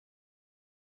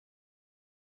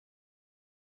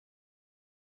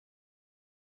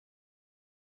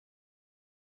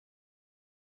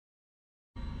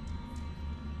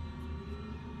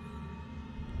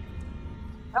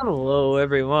Hello,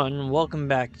 everyone. Welcome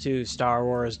back to Star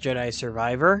Wars Jedi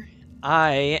Survivor.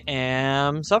 I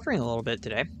am suffering a little bit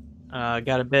today.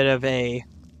 Got a bit of a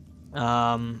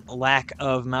lack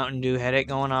of Mountain Dew headache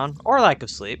going on, or lack of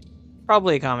sleep.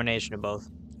 Probably a combination of both.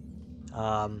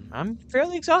 I'm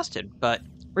fairly exhausted, but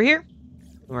we're here.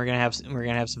 We're gonna have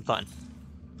some fun.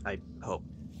 I hope.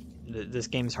 This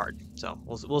game's hard, so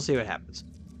we'll see what happens.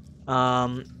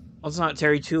 Um, let's not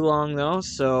tarry too long though.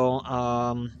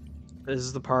 This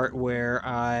is the part where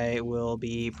I will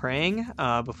be praying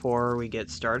before we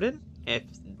get started. If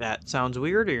that sounds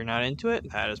weird or you're not into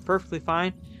it, that is perfectly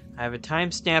fine. I have a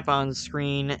timestamp on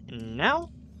screen now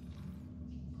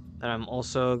that I'm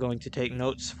also going to take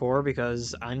notes for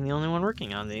because I'm the only one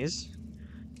working on these.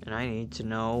 And I need to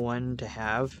know when to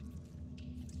have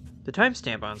the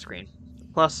timestamp on screen.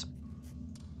 Plus,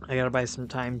 I gotta buy some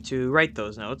time to write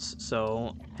those notes,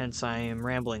 so hence I am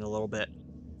rambling a little bit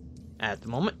at the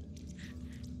moment.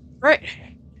 Right,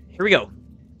 here we go.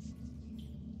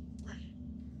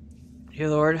 Dear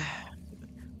Lord,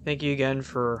 thank you again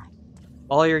for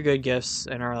all your good gifts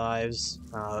in our lives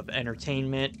of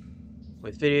entertainment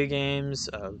with video games,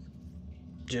 of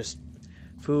just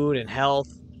food and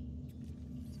health,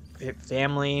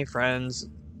 family, friends,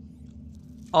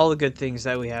 all the good things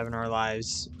that we have in our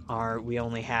lives we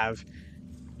only have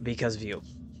because of you.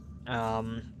 I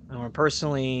want to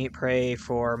personally pray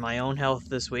for my own health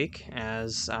this week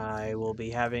as I will be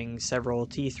having several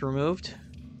teeth removed.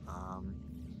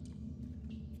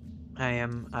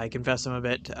 I confess I'm a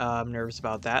bit nervous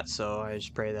about that, so I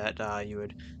just pray that you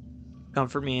would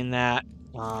comfort me in that,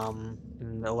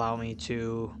 and allow me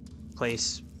to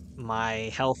place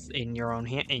my health in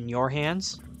your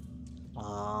hands.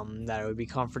 That I would be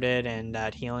comforted and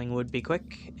that healing would be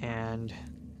quick and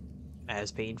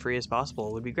as pain-free as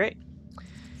possible would be great.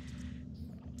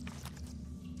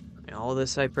 And all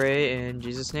this I pray in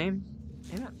Jesus' name.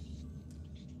 Amen.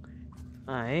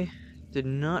 I did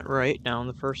not write down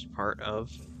the first part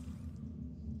of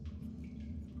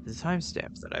the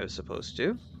timestamp that I was supposed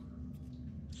to.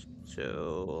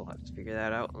 So we'll have to figure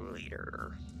that out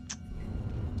later.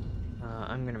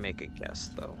 I'm gonna make a guess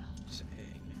though.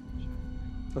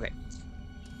 Okay.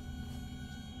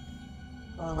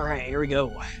 Alright, here we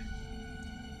go.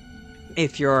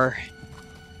 If you're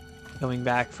coming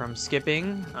back from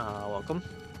skipping, welcome.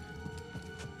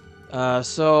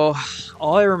 So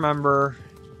all I remember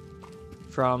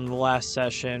from the last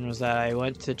session was that I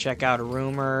went to check out a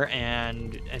rumor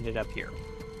and ended up here.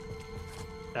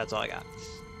 That's all I got.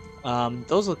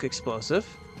 Those look explosive.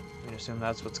 I'm gonna assume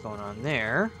that's what's going on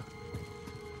there.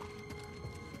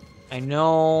 I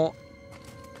know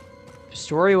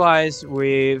story-wise,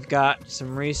 we've got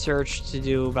some research to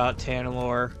do about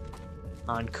Tanalorr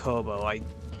on Kobo. I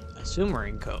assume we're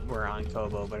on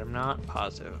Kobo, but I'm not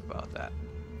positive about that.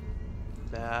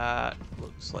 That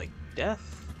looks like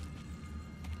death.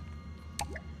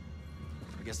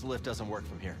 I guess the lift doesn't work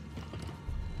from here.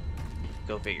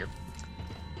 Go figure.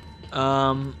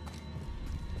 Okay.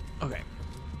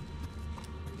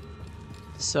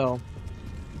 So,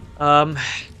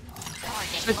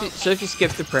 so if you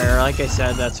skip the prayer, like I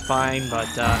said, that's fine, but,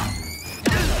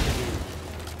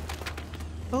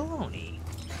 baloney.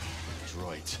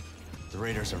 Droids. The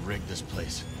raiders have rigged this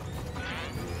place.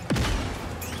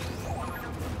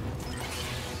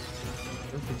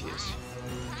 I'm confused.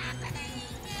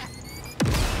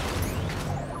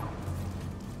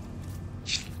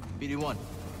 BD1.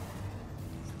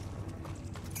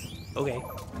 Okay.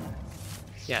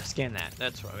 Yeah, scan that.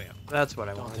 That's what I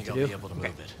Don't wanted think to I'll do. be able to move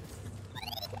it.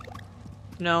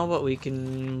 No, but we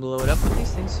can blow it up with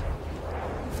these things.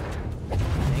 I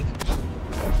think.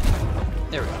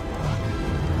 There we go.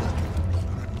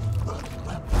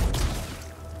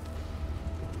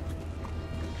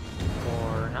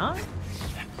 Or not? What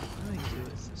do I do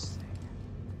with this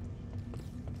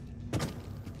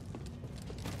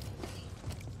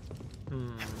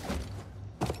thing?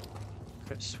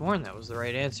 Could have sworn that was the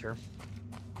right answer.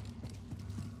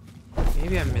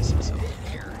 Maybe I'm missing something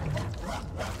here.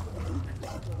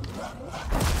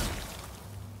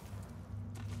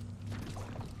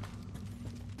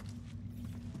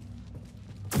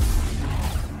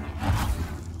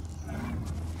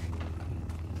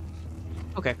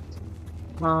 Okay.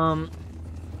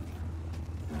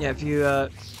 Yeah, if you,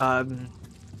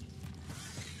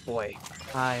 boy,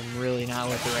 I'm really not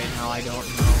with it right now, I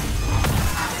don't know.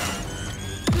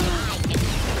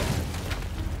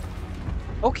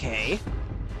 Okay.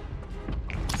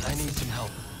 I need some help.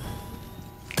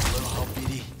 A little help,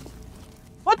 BD.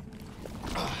 What?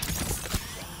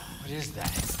 What is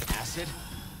that? Acid?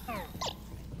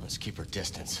 Let's keep her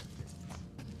distance.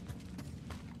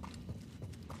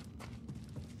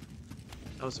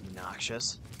 That was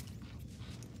obnoxious.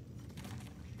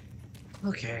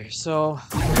 Okay, so...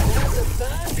 That's a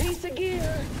fine piece of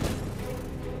gear.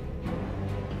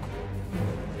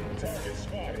 Target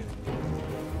spotted.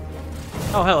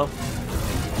 Oh, hello.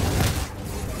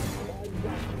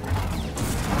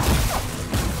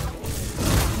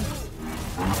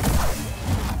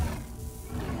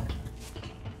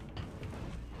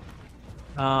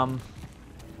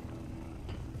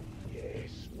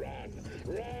 Yes, run,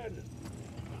 run.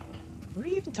 What are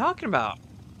you even talking about?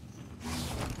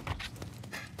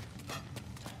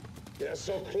 They're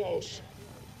so close.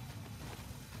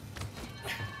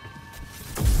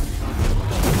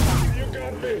 You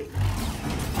got me.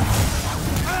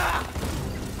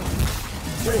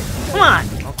 Come on!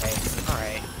 Okay,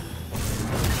 alright.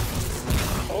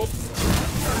 Oh,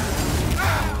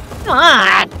 Come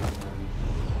on!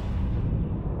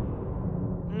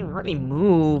 Let me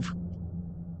move.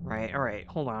 Alright,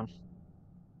 hold on.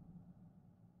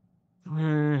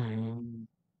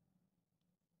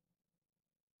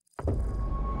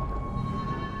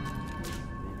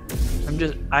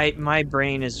 My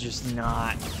brain is just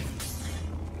not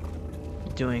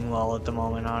doing well at the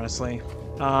moment, honestly.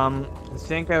 I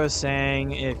think I was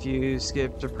saying if you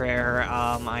skipped a prayer,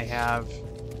 I have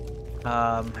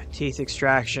teeth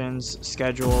extractions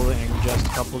scheduled in just a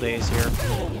couple days here.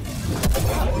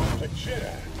 the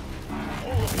Jedi.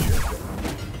 All of you.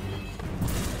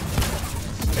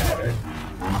 Got it.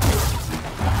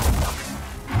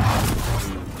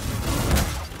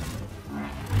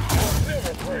 I'll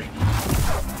never break.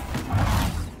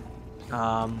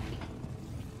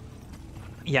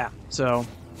 Yeah, so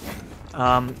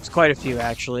it's quite a few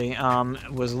actually.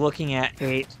 Was looking at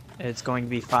 8. It's going to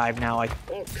be 5 now. Like,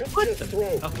 I'll cut what your the?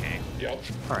 throat. Okay, Yep.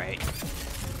 all right.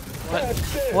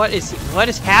 That's it. What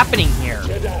is happening here?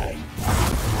 Jedi.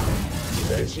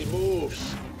 Fancy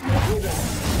moves. You know.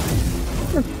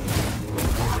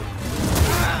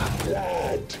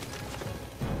 Lad.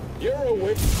 You're a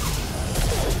witch.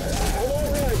 I'm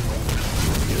all right.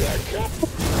 You're a cop.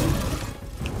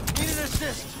 Need an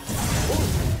assist.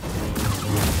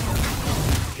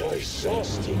 You're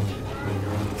exhausting.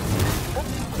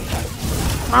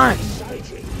 Come on.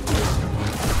 Exciting.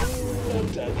 Not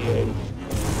done yet.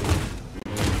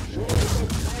 Show us a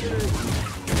fighter.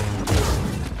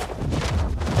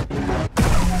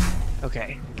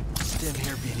 Okay. Stand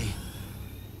here, BD.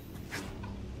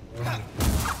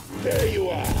 There you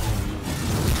are.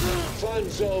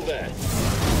 Fun's over.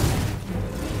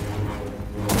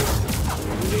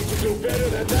 You need to do better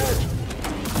than that.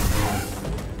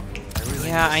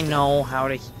 Yeah, I know how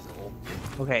to heal.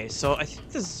 Okay, so I think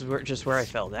this is just where I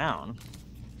fell down.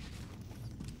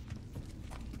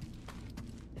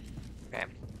 Okay.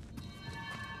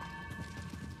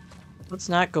 Let's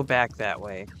not go back that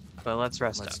way, but let's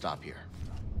rest Let's up. stop here.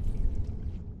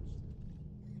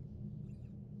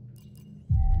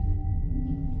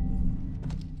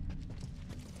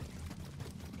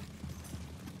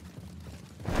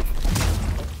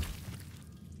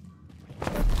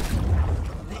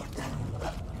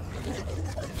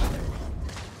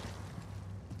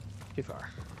 Too far.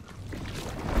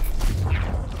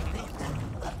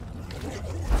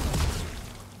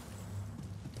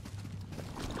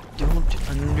 Don't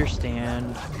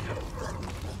understand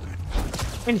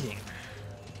anything.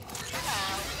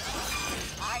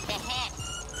 Hard to hit.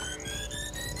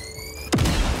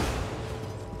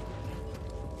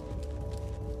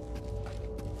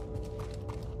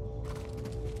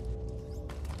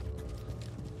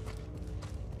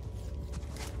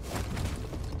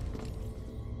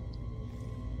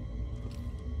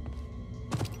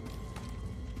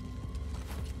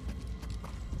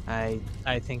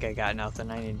 I think I got nothing.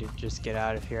 I need to just get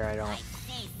out of here. I I don't.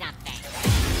 see something.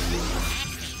 That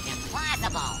seems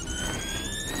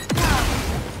implausible.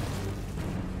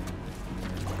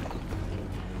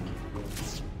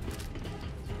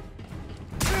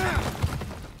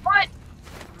 What?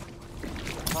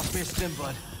 Toss me a stim,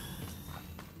 bud.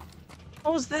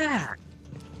 What was that?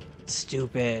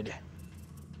 Stupid.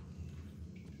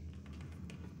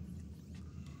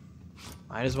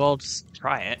 Might as well just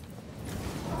try it.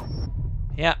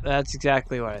 Yeah, that's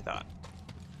exactly what I thought.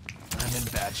 I'm in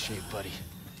bad shape, buddy.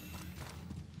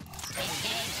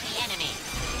 Engage the enemy.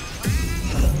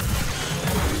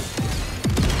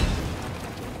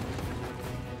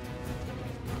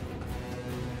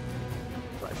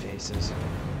 My faces.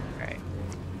 Alright.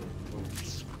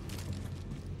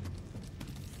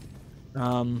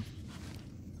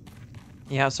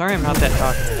 Yeah, sorry I'm not that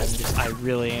talkative. I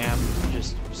really am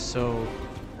just so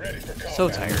Ready for combat. so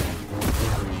tired.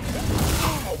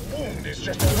 A wound is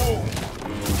just a wound.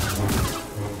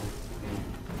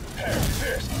 Have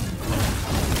this. it.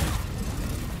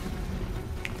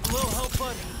 A little help,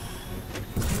 bud.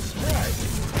 Strike.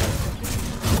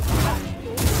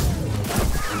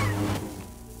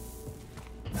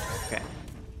 Okay.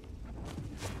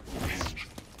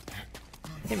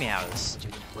 Get me out of this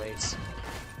stupid place.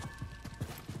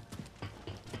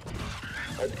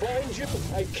 I find you,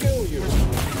 I kill you.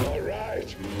 All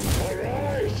right. All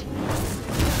right.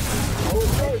 I was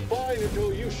doing fine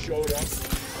until you showed up.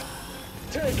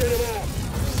 Taking him out.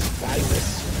 Spineless.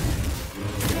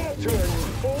 Your turn, you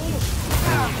fools.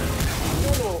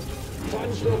 No.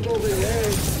 Fun's not over the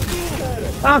edge. Got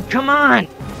it. Oh, come on!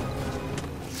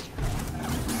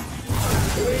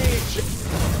 Please.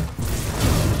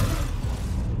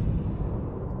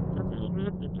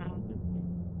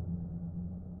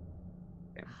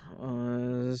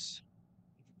 Was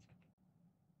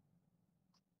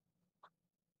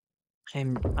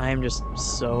I'm just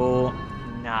so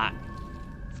not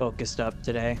focused up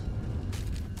today.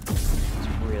 It's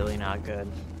really not good.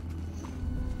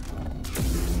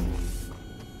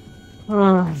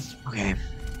 Okay.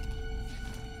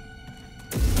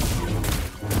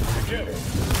 Get him.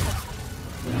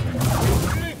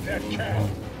 Make that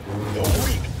count. The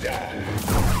weak die.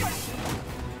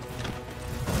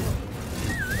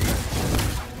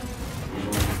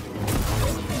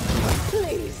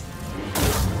 Please.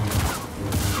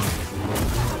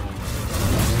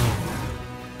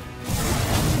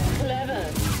 Clever.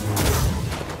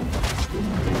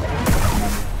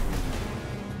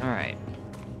 All right.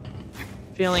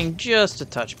 Feeling just a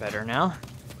touch better now.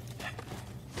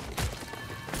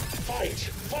 Fight.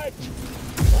 Fight.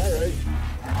 All right.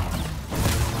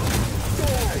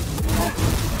 Die.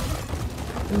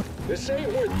 This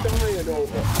ain't worth dying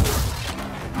over.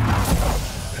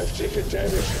 I've taken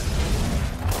damage.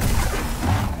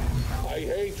 I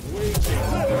hate waiting.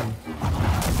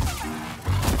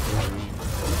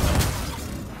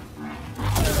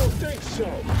 I don't think so.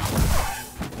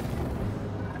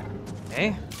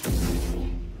 Okay.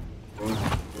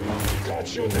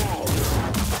 Got you now.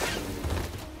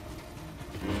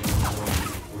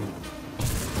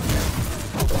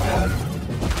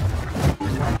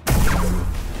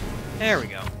 There we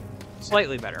go.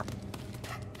 Slightly better.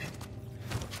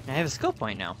 I have a skill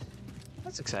point now.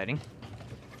 That's exciting.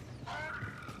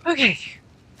 Okay.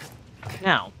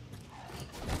 Now.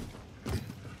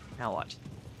 Now what?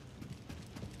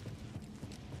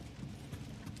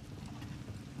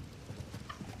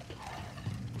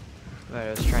 I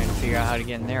was trying to figure out how to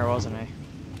get in there, wasn't I?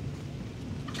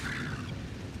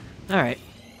 Alright.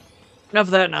 Enough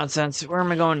of that nonsense. Where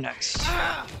am I going next?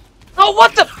 Oh,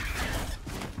 what the?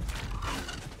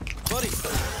 Buddy.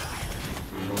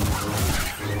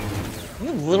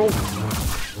 You little...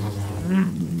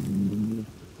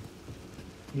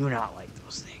 Do not like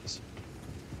those things.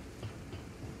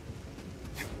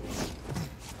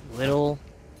 Little...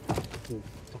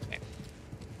 Okay.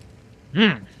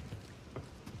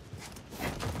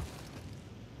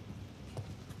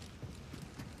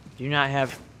 Do not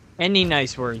have any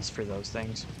nice words for those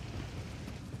things.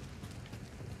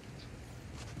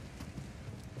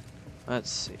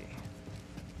 Let's see.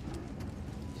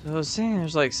 So I was saying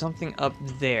there's like something up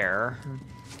there.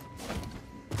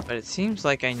 But it seems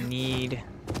like I need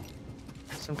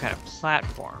some kind of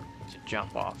platform to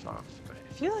jump off of. But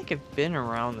I feel like I've been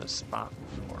around this spot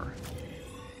before.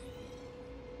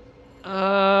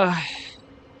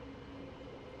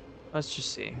 Let's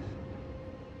just see.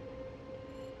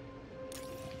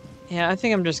 Yeah, I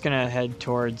think I'm just gonna head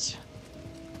towards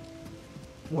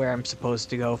where I'm supposed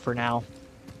to go for now.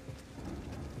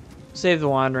 Save the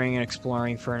wandering and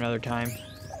exploring for another time.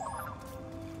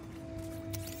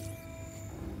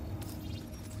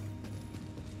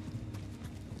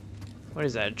 What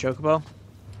is that, a chocobo?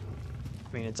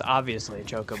 I mean, it's obviously a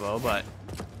chocobo, but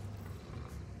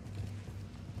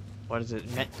what is it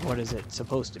meant? What is it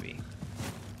supposed to be?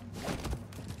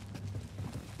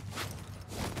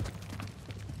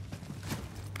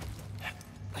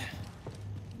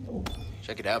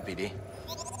 Check it out, BD.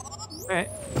 All right.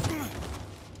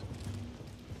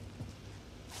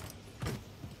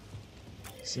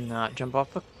 Let's not jump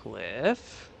off a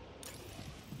cliff.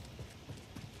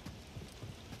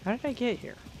 How did I get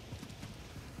here?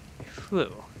 I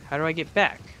flew. How do I get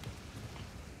back?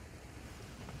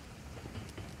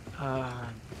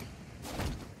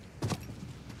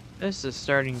 This is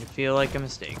starting to feel like a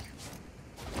mistake.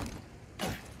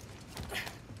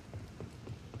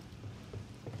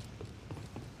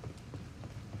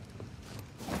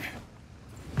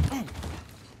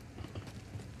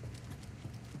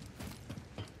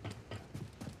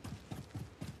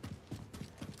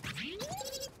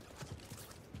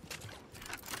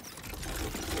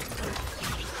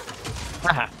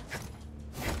 Haha.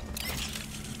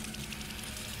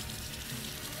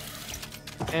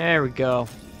 There we go.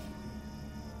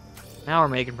 Now we're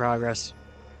making progress.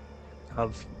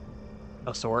 Of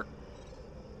a sort.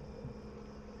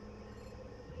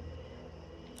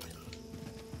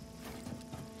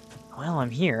 Well, I'm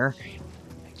here.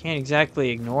 I can't exactly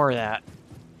ignore that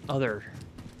other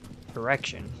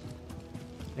direction.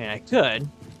 I mean, I could,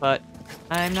 but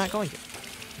I'm not going to.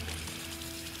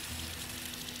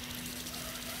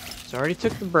 So I already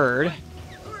took the bird.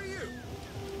 Who are you?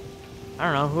 I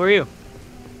don't know, who are you?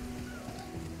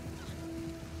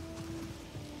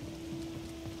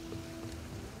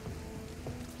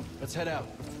 Let's head out.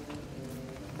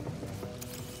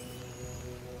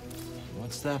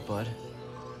 What's that, bud?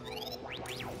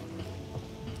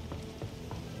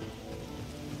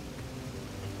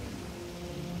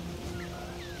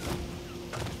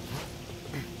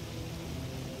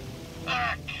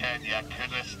 Ah, Ken, you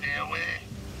couldn't stay away.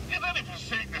 You didn't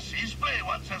forsake the sea spray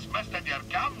once it's mist in your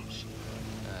gums.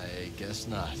 I guess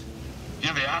not.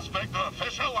 You're the aspect of a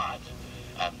fisher, lad.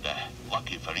 And,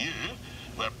 lucky for you,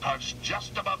 we're perched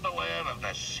just above the lair of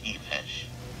the sea fish.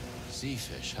 Sea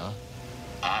fish, huh?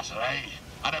 That's right.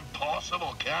 An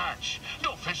impossible catch.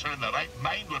 No fisher in the right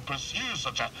mind would pursue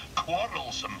such a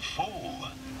quarrelsome foe.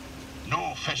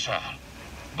 No fisher,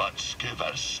 but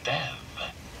Scuba Stev.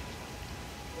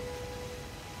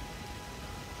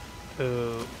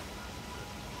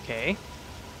 Okay.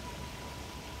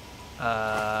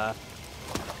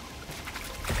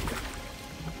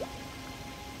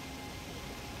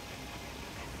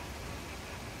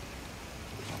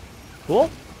 Cool.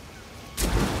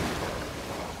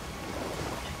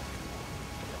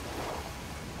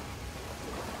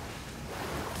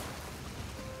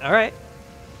 All right.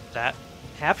 That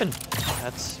happened.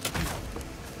 That's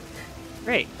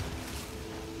great.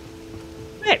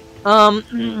 Hey.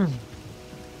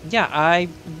 Yeah, I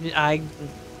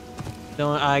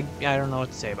don't know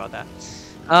what to say about that.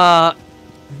 I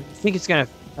think it's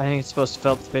supposed to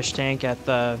fill up the fish tank at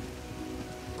the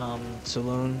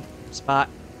saloon spot.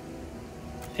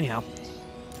 Anyhow,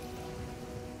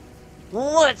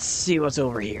 let's see what's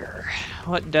over here.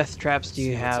 What death traps do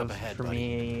you See what's have up ahead, for buddy.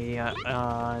 me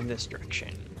in this direction?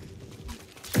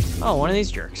 Oh, one of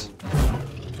these jerks.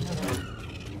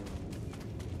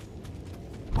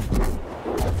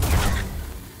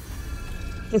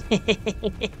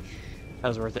 That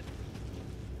was worth it.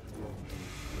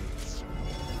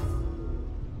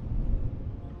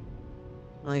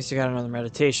 At least I got another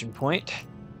meditation point.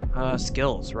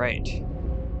 Skills, right.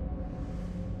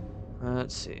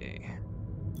 Let's see.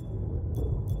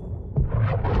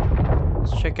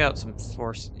 Let's check out some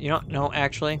force. You know, no,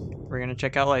 actually, we're gonna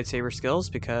check out lightsaber skills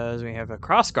because we have a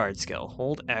crossguard skill.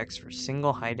 Hold X for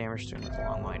single high damage swing with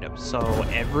long windup. So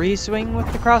every swing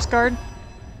with the crossguard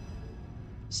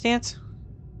stance?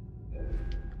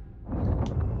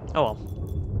 Oh well.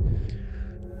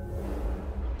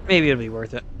 Maybe it'll be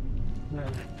worth it.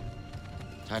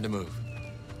 Time to move.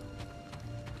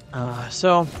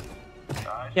 So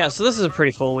yeah, so this is a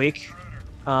pretty full week.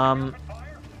 Negative.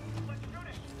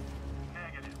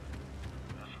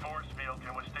 This force field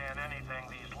can withstand anything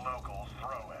these locals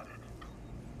throw at it.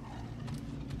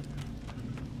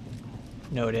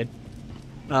 Noted.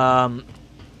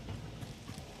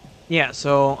 Yeah,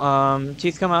 so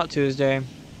teeth come out Tuesday.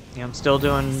 Yeah, I'm still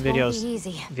doing This won't be videos,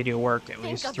 easy. video work at Think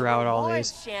least of the throughout all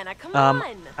rewards, these. Shanna. Come on.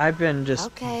 I've been just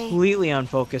Okay. completely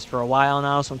unfocused for a while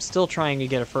now, so I'm still trying to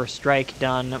get a first strike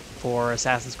done for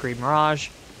Assassin's Creed Mirage.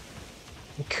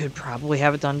 I could probably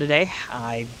have it done today.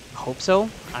 I hope so.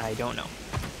 I don't know.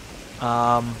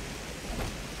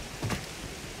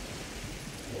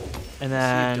 And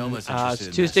then Doma's so interested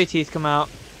in Tuesday this. teeth come out,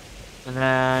 and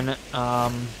then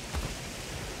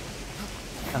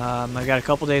I got a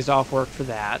couple days off work for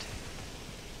that.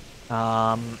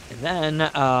 And then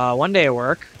one day of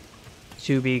work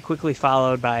to be quickly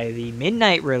followed by the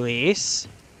midnight release.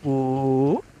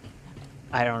 Ooh.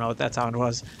 I don't know what that sound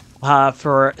was.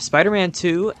 For Spider-Man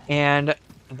 2 and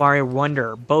Mario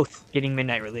Wonder, both getting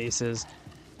midnight releases.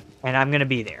 And I'm going to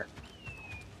be there.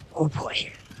 Oh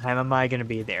boy. How am I going to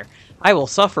be there? I will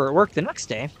suffer at work the next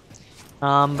day.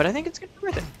 But I think it's going to be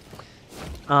worth it.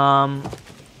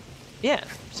 Yeah,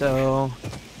 so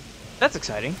that's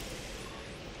exciting.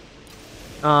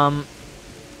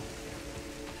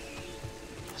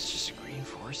 It's just a green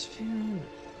force field.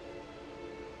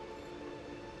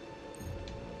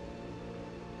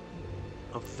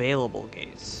 Available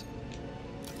gates.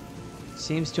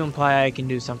 Seems to imply I can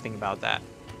do something about that.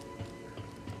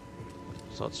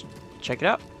 So let's check it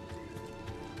out.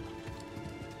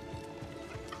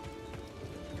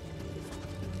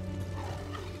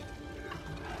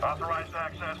 Authorized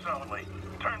access only.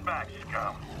 Turn back,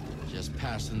 scum. Just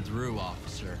passing through,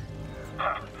 officer.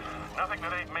 Nothing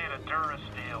that ain't made of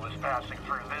Durasteel is passing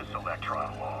through this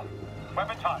electron wall.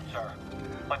 Weapons hot, sir.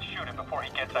 Let's shoot him before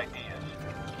he gets ideas.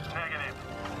 Negative.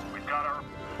 We've got our...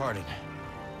 Pardon.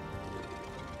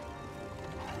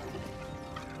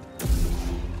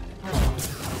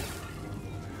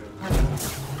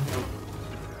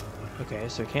 Okay,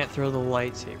 so I can't throw the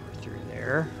lightsaber through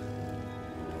there.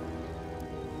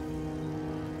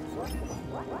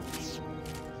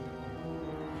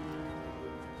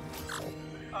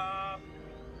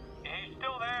 He's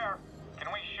still there.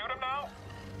 Can we shoot him now?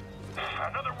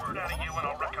 Another word out of you and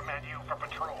I'll recommend you for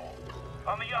patrol.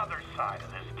 On the other side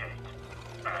of this gate.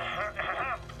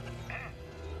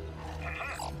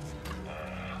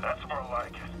 That's more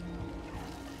like it.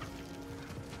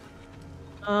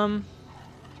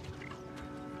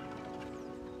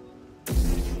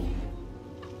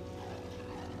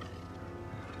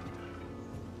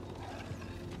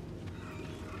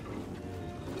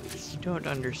 Don't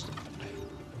understand.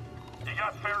 You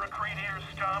got Farrakreed here,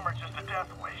 scum, or just a death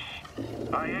wish?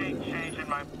 I ain't changing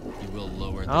my... You will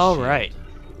lower the All shield. right.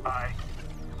 I...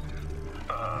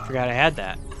 Forgot I had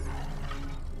that.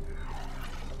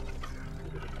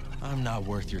 I'm not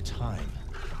worth your time.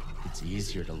 It's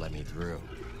easier to let me through.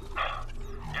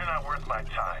 You're not worth my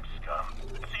time, scum.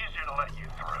 It's easier to let you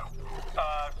through.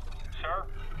 Sir?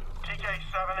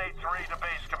 TK-783 to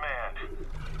base command.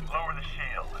 Lower the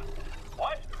shield.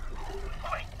 What?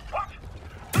 Wait, what?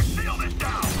 The shield is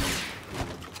down!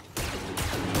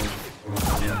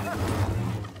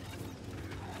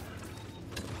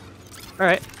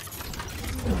 Alright.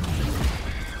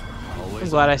 Always I'm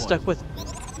glad on I point. stuck with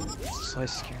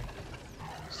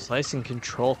Slice and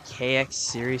control KX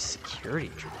series security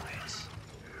droids.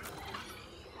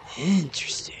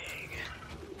 Interesting.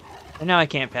 And now I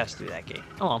can't pass through that gate.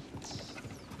 Oh well.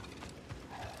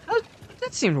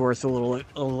 That seemed worth a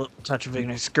little touch of an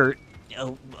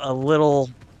a little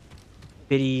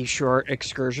bitty short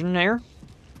excursion there.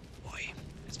 Boy,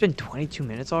 it's been 22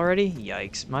 minutes already.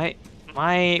 Yikes!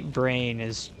 My brain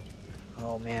is.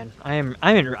 Oh man, I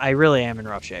really am in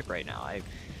rough shape right now.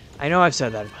 I know I've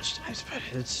said that a bunch of times, but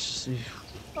it's just,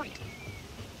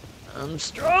 I'm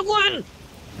struggling.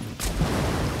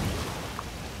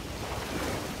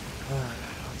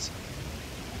 Let's see.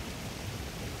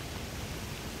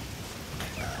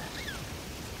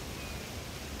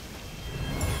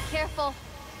 Careful.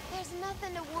 There's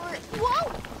nothing to worry.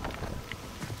 Whoa!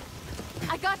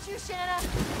 I got you, Shanna.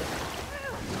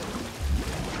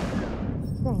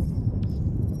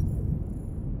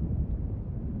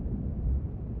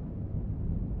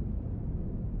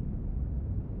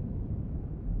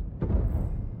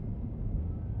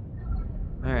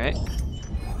 All right.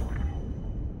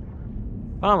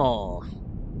 Pummel.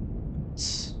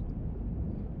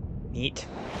 Neat.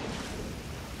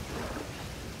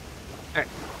 Alright.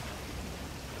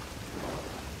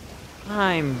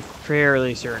 I'm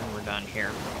fairly certain we're done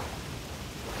here.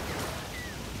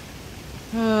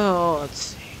 Oh, let's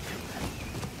see.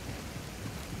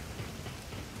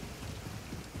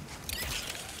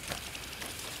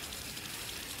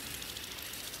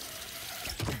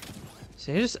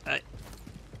 See, I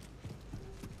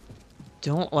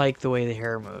don't like the way the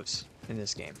hair moves in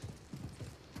this game.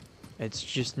 It's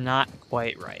just not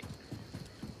quite right.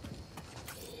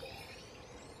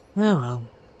 Oh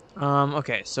well.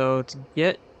 Okay, so to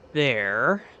get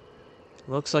there,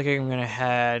 looks like I'm gonna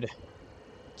head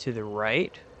to the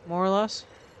right, more or less.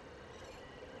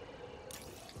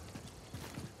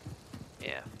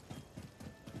 Yeah.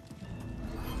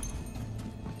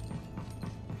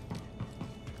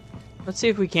 Let's see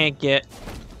if we can't get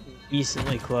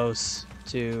decently close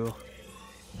to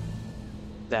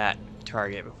that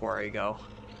target before I go.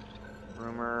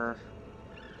 Rumor.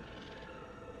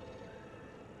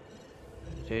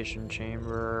 Meditation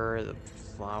chamber, the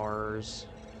flowers,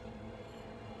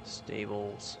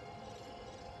 stables.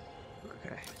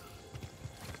 Okay.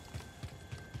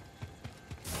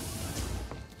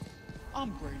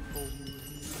 I'm grateful you were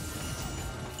here.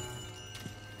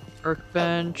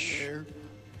 Workbench. Hello there.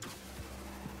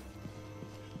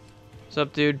 What's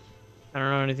up, dude? I don't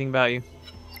know anything about you.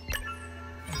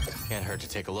 Can't hurt to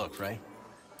take a look, right?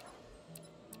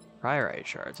 Priorite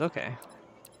shards, okay.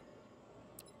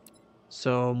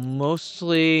 So,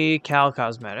 mostly Cal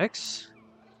Cosmetics.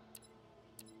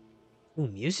 Ooh,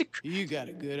 music. You got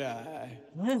a good eye.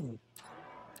 Ooh.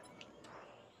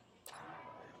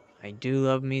 I do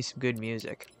love me some good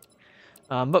music.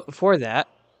 But before that,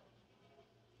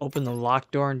 open the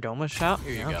locked door in Doma shop.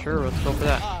 Here you Yeah, go. sure, let's go for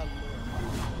that. I love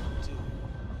you too.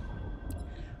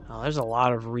 Oh, there's a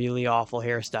lot of really awful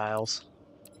hairstyles.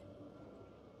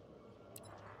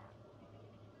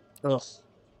 Ugh.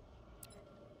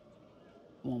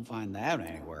 Won't find that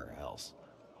anywhere else.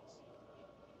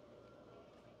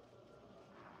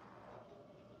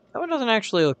 That one doesn't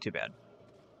actually look too bad.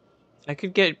 I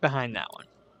could get behind that one.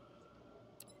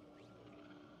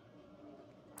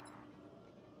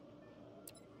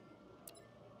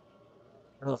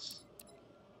 Ugh.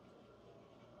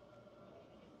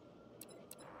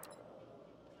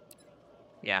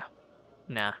 Yeah.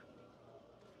 Nah.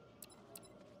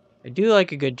 I do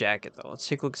like a good jacket, though. Let's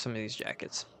take a look at some of these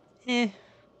jackets. Eh.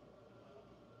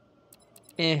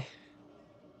 Eh.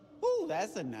 Ooh,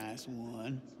 that's a nice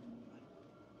one.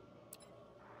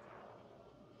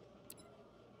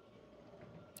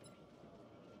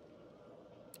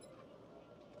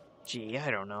 Gee, I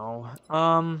don't know.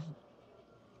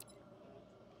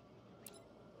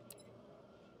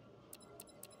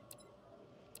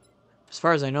 As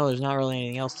far as I know, there's not really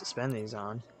anything else to spend these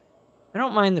on. I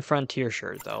don't mind the Frontier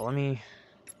shirt, though. Let me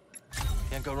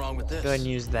Can't go wrong with this. go ahead and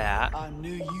use that. I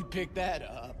knew you'd pick that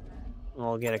up.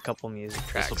 We'll get a couple music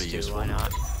tracks, This'll be too. useful. Why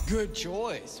not? Good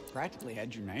choice. Practically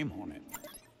had your name on it.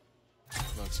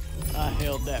 Looks good. I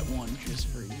held that one just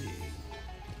for you.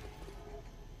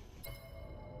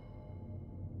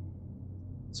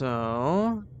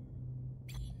 So...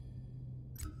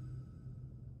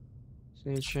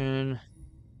 Station...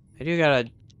 I do gotta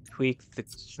tweak the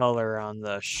color on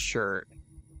the shirt.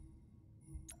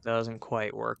 Doesn't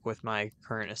quite work with my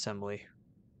current assembly.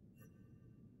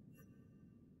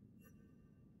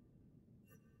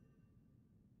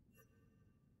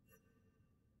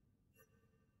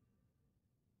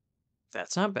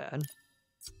 That's not bad.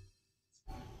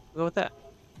 We'll go with that.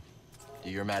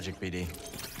 Do your magic, BD.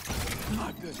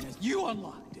 My goodness, you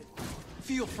unlocked it.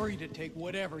 Feel free to take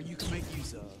whatever you can make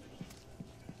use of.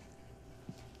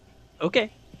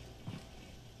 Okay.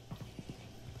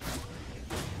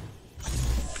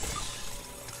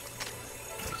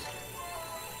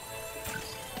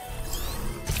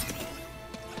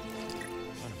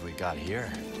 What have we got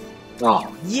here?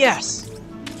 Oh, yes!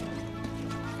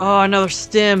 Oh, another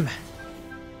stim.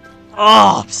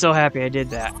 Oh, I'm so happy I did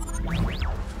that.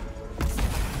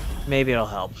 Maybe it'll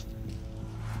help.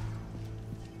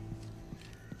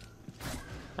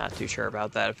 Not too sure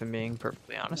about that, if I'm being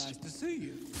perfectly honest. Nice to see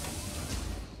you.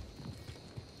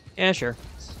 Yeah, sure.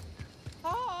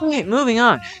 Okay, moving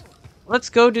on. Let's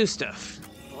go do stuff.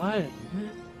 What?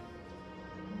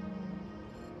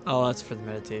 Oh, that's for the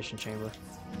meditation chamber.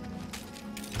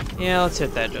 Yeah, let's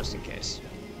hit that just in case.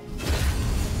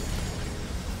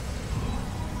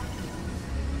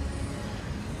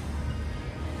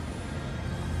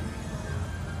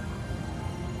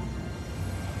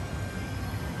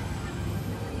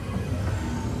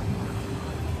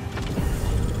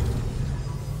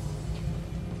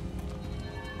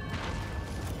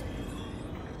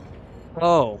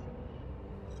 Oh.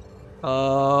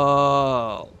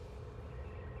 Oh.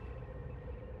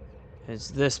 It's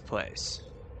this place.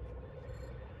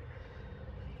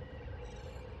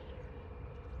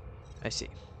 I see.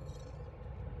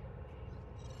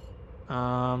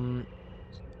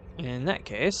 In that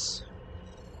case,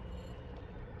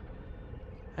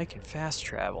 I can fast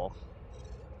travel.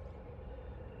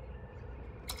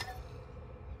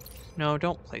 No,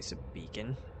 don't place a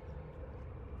beacon.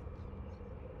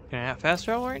 Can I not fast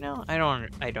travel right now? I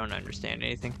don't understand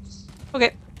anything.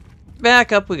 Okay.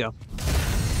 Back up we go.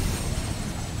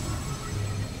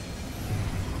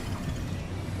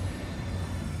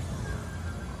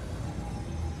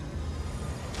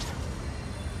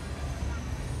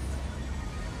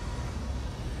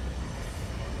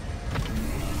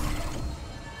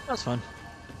 That was fun.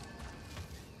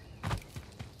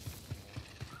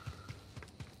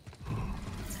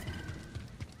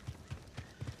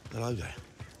 Hello there.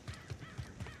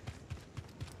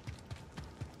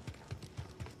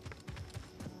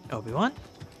 Obi-Wan?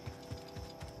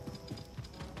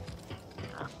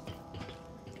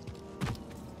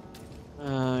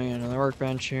 Another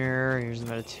workbench here. Here's the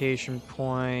meditation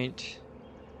point.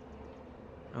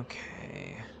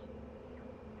 Okay.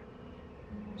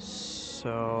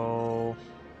 So...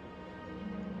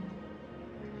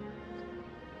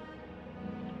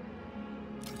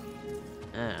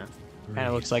 kind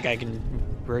of looks like I can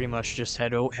pretty much just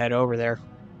head over there.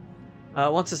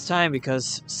 Once it's time,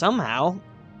 because somehow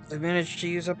I've managed to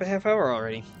use up a half hour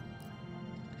already.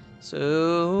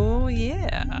 So,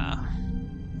 yeah.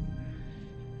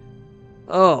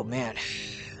 Oh, man.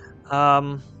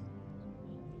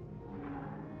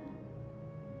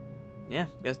 Yeah,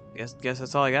 guess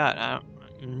that's all I got.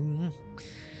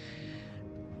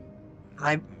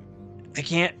 I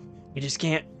can't I just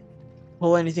can't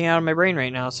pull anything out of my brain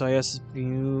right now. So I guess if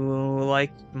you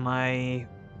like my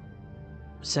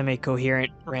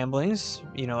semi-coherent ramblings,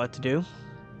 you know what to do.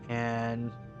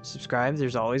 And subscribe.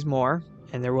 There's always more,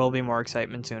 and there will be more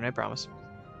excitement soon, I promise.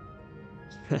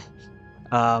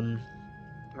 I'm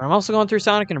also going through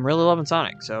Sonic, and I'm really loving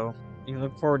Sonic, so you can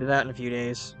look forward to that in a few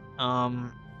days.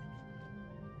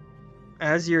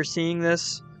 As you're seeing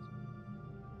this,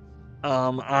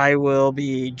 I will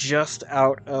be just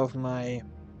out of my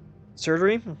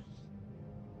surgery,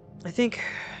 I think,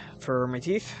 for my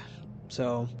teeth.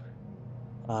 So,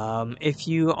 if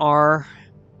you are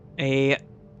a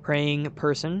praying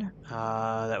person,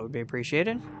 that would be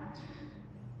appreciated.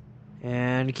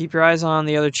 And keep your eyes on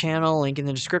the other channel, link in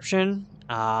the description.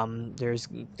 There's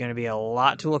going to be a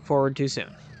lot to look forward to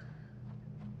soon.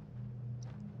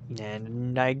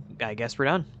 And I guess we're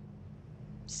done.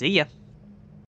 See ya.